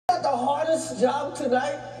got the hardest job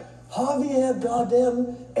tonight. Javier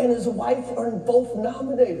Bardem and his wife are both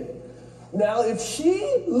nominated. Now, if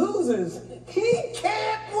she loses, he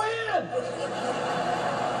can't win.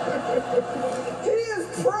 He is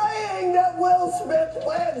praying that Will Smith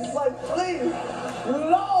wins. Like, please,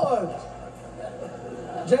 Lord.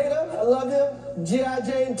 Jada, I love you. G.I.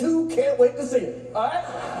 Jane 2, can't wait to see it. All right?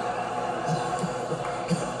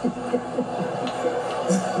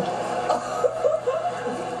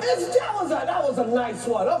 That was a nice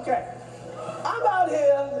one. Okay. I'm out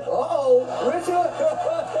here. Uh-oh, Richard.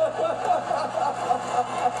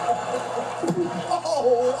 Oh,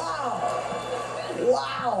 wow.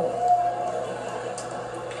 Wow.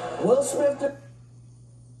 Will Smith.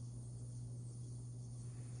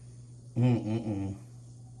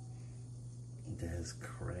 That's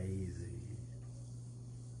crazy.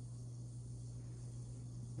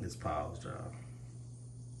 Let's pause, y'all.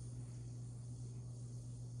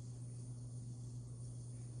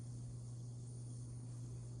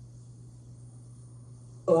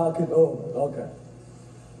 Okay.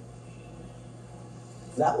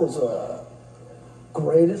 That was a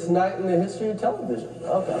greatest night in the history of television.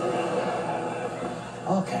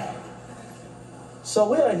 Okay. So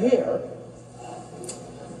we are here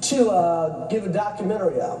to give a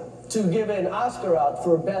documentary out, to give an Oscar out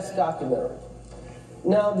for Best Documentary.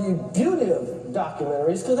 Now, the beauty of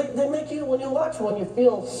documentaries, because they make you, when you watch one, you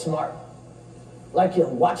feel smart. Like you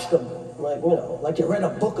watched them, like you read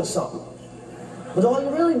a book or something. But all you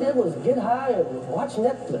really did was get high and watch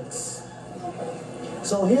Netflix.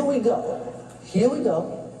 So here we go.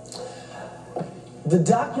 The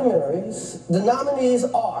documentaries, the nominees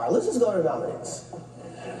are, let's just go to the nominees.